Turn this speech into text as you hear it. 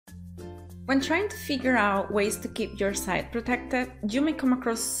When trying to figure out ways to keep your site protected, you may come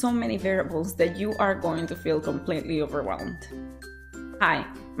across so many variables that you are going to feel completely overwhelmed. Hi,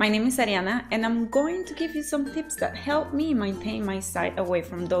 my name is Ariana, and I'm going to give you some tips that help me maintain my site away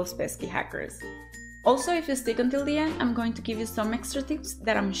from those pesky hackers. Also, if you stick until the end, I'm going to give you some extra tips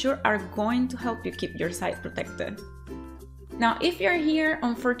that I'm sure are going to help you keep your site protected. Now, if you're here,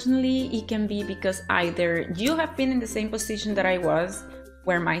 unfortunately, it can be because either you have been in the same position that I was,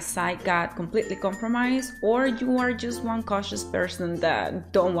 where my site got completely compromised, or you are just one cautious person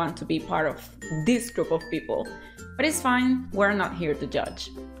that don't want to be part of this group of people. But it's fine, we're not here to judge.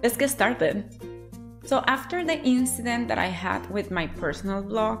 Let's get started. So after the incident that I had with my personal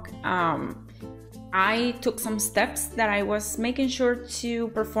blog, I took some steps that I was making sure to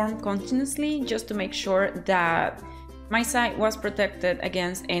perform continuously just to make sure that my site was protected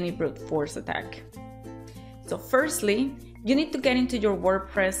against any brute force attack. So firstly, you need to get into your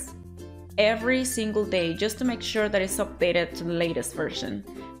WordPress every single day just to make sure that it's updated to the latest version,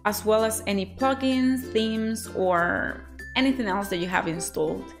 as well as any plugins, themes, or anything else that you have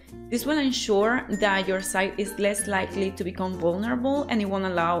installed. This will ensure that your site is less likely to become vulnerable and it won't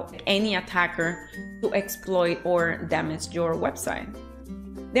allow any attacker to exploit or damage your website.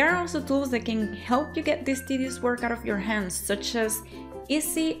 There are also tools that can help you get this tedious work out of your hands, such as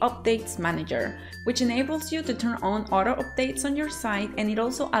Easy Updates Manager, which enables you to turn on auto updates on your site, and it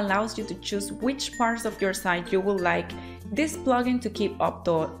also allows you to choose which parts of your site you would like this plugin to keep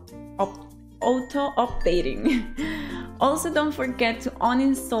auto-updating. Also, don't forget to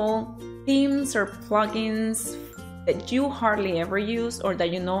uninstall themes or plugins that you hardly ever use or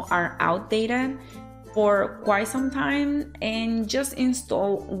that you know are outdated for quite some time, and just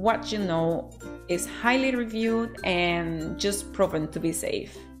install what you know is highly reviewed and just proven to be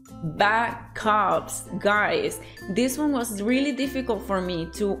safe. Backups, guys, this one was really difficult for me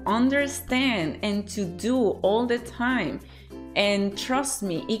to understand and to do all the time, and trust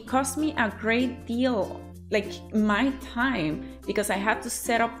me, it cost me a great deal, like my time, because I had to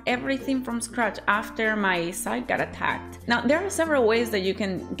set up everything from scratch after my site got attacked. Now, there are several ways that you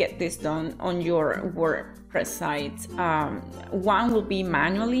can get this done on your WordPress site. One will be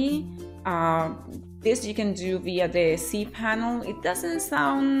manually. This you can do via the cPanel. It doesn't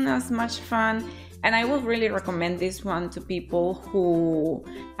sound as much fun, and I would really recommend this one to people who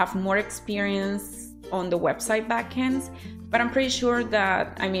have more experience on the website backends. But I'm pretty sure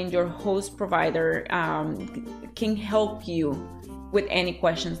that, your host provider can help you with any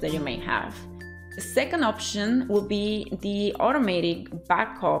questions that you may have. The second option will be the automatic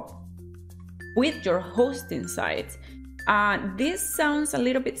backup with your hosting site. This sounds a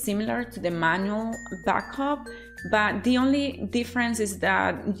little bit similar to the manual backup, but the only difference is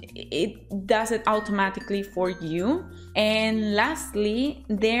that it does it automatically for you. And lastly,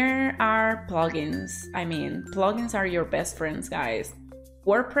 there are plugins. Plugins are your best friends, guys.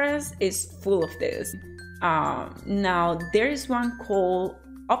 WordPress is full of this. Now, there is one called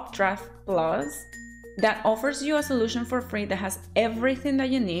Updraft Plus that offers you a solution for free that has everything that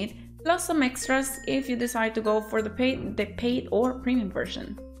you need, plus some extras if you decide to go for the paid or premium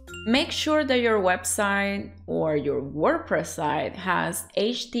version. Make sure that your website or your WordPress site has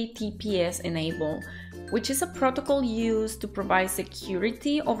HTTPS enabled, which is a protocol used to provide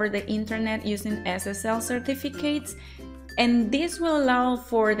security over the internet using SSL certificates, and this will allow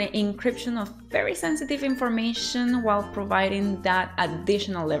for the encryption of very sensitive information while providing that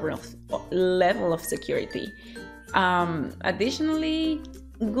additional level of security. Additionally,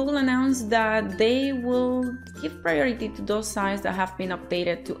 Google announced that they will give priority to those sites that have been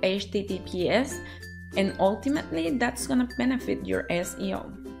updated to HTTPS, and ultimately that's going to benefit your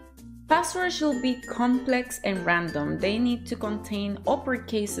SEO. Passwords should be complex and random. They need to contain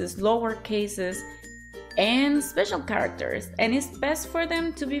uppercases, lowercases, and special characters, and it's best for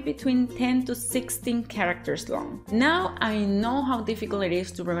them to be between 10 to 16 characters long. Now, I know how difficult it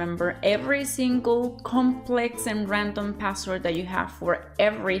is to remember every single complex and random password that you have for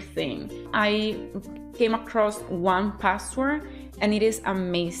everything. I came across one password and it is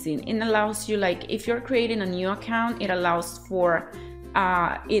amazing. It allows you, like, if you're creating a new account, it allows for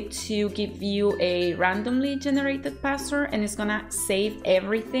it to give you a randomly generated password, and it's gonna save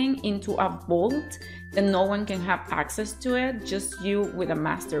everything into a vault that no one can have access to it, just you with a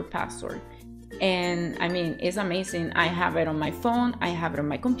master password. And it's amazing. I have it on my phone, I have it on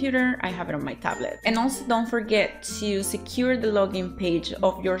my computer, I have it on my tablet. And also, don't forget to secure the login page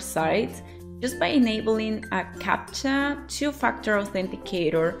of your site just by enabling a CAPTCHA two-factor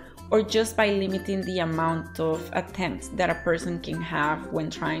authenticator, or just by limiting the amount of attempts that a person can have when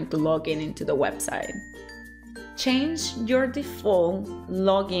trying to log in into the website. change your default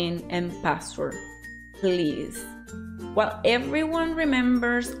login and password, please. While everyone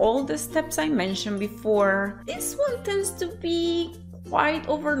remembers all the steps I mentioned before, this one tends to be quite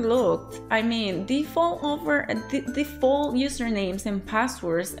overlooked. I mean, default usernames and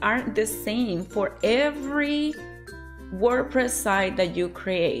passwords are the same for every WordPress site that you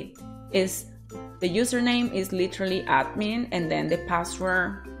create. The username is literally admin, and then the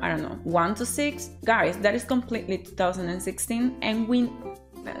password, I don't know, 1 to 6. Guys, that is completely 2016 and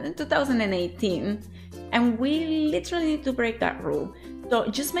 2018, and we literally need to break that rule. So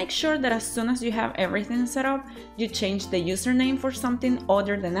just make sure that as soon as you have everything set up, you change the username for something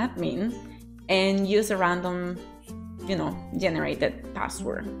other than admin and use a random, generated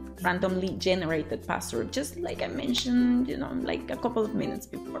password, randomly generated password, just like I mentioned, like a couple of minutes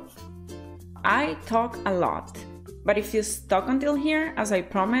before. I talk a lot, but if you stuck until here, as I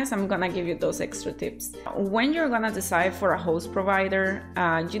promised, I'm gonna give you those extra tips. When you're gonna decide for a host provider,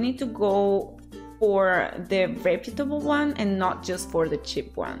 you need to go for the reputable one and not just for the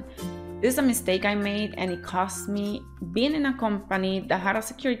cheap one. This is a mistake I made, and it cost me being in a company that had a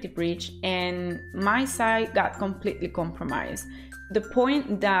security breach, and my site got completely compromised. The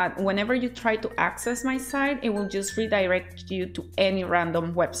point that whenever you try to access my site, it will just redirect you to any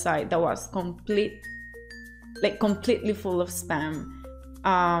random website that was completely full of spam.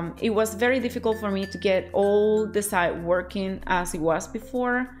 It was very difficult for me to get all the site working as it was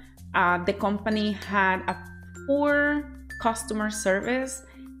before. The company had a poor customer service,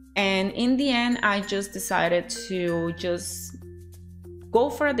 and in the end, I just decided to just go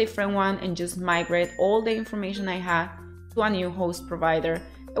for a different one and just migrate all the information I had to a new host provider.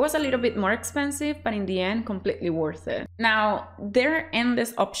 It was a little bit more expensive, but in the end, completely worth it. Now, there are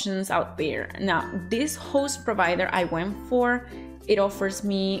endless options out there. Now, this host provider I went for, it offers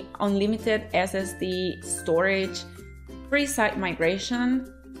me unlimited SSD storage, free site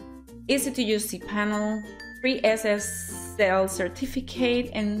migration, easy to use cPanel, free SSL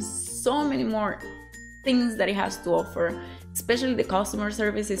certificate, and so many more things that it has to offer. Especially the customer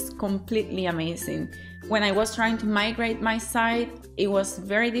service is completely amazing. When I was trying to migrate my site, it was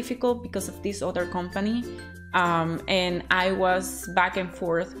very difficult because of this other company. And I was back and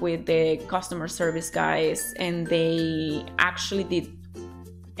forth with the customer service guys, and they actually did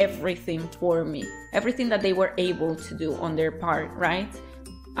everything for me. Everything that they were able to do on their part, right?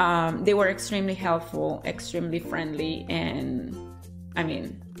 They were extremely helpful, extremely friendly, and I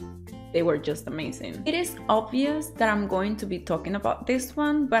mean, they were just amazing. It is obvious that I'm going to be talking about this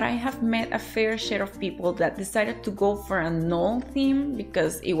one, but I have met a fair share of people that decided to go for a null theme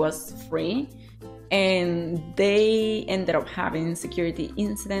because it was free, and they ended up having security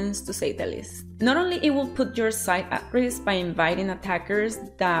incidents, to say the least. Not only it will put your site at risk by inviting attackers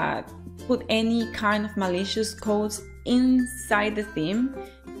that put any kind of malicious codes inside the theme,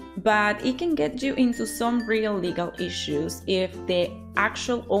 but it can get you into some real legal issues if the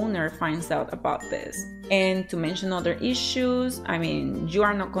actual owner finds out about this. And to mention other issues, I mean, you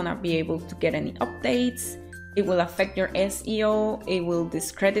are not gonna be able to get any updates. It will affect your SEO, it will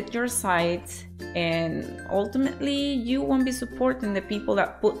discredit your site, and ultimately you won't be supporting the people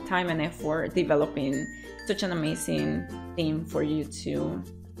that put time and effort developing such an amazing theme for you to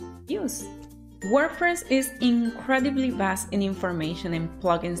use. WordPress is incredibly vast in information and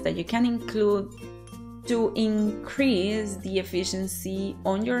plugins that you can include to increase the efficiency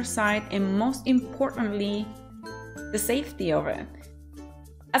on your site, and most importantly, the safety of it.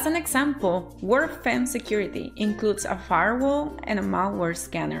 As an example, WordFence security includes a firewall and a malware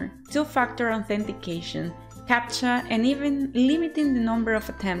scanner, two-factor authentication, CAPTCHA, and even limiting the number of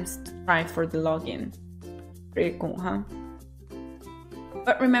attempts to try for the login. Pretty cool, huh?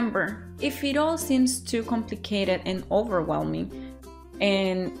 But remember, if it all seems too complicated and overwhelming,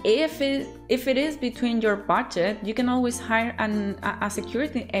 and if it is between your budget, you can always hire a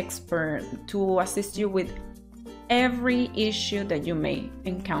security expert to assist you with every issue that you may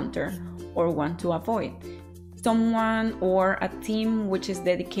encounter or want to avoid. Someone or a team which is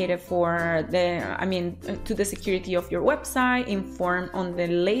dedicated to the security of your website, informed on the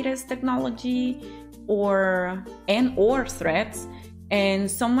latest technology or threats,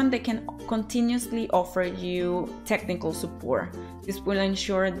 and someone that can continuously offer you technical support. This will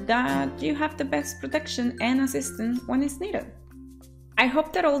ensure that you have the best protection and assistance when it's needed. I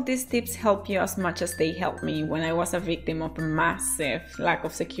hope that all these tips help you as much as they helped me when I was a victim of a massive lack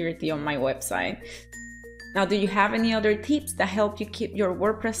of security on my website. Now, do you have any other tips that help you keep your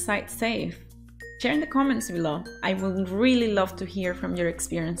WordPress site safe? Share in the comments below. I would really love to hear from your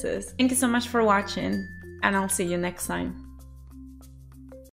experiences. Thank you so much for watching, and I'll see you next time.